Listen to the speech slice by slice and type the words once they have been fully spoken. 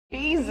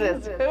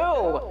Jesus,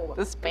 who?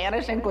 The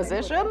Spanish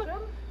Inquisition?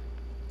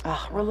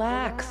 Ugh,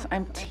 relax.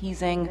 I'm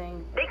teasing.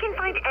 They can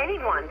find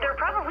anyone. They're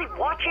probably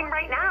watching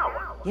right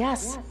now.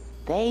 Yes,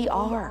 they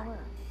are.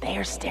 They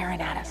are staring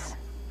at us.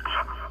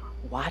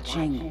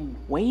 Watching,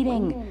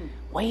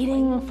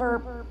 waiting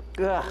for...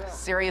 Ugh,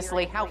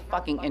 seriously, how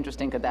fucking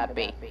interesting could that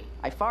be?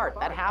 I fart,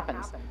 that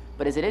happens.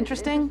 But is it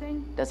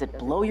interesting? Does it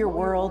blow your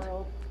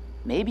world?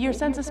 Maybe your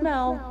sense of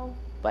smell,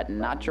 but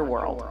not your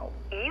world.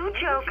 You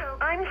joke.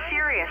 I'm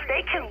serious.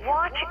 They can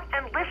watch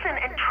and listen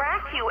and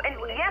track you, and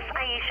yes,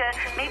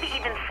 Aisha, maybe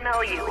even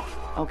smell you.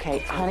 Okay,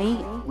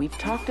 honey, we've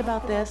talked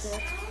about this.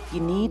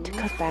 You need to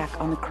cut back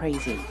on the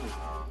crazy.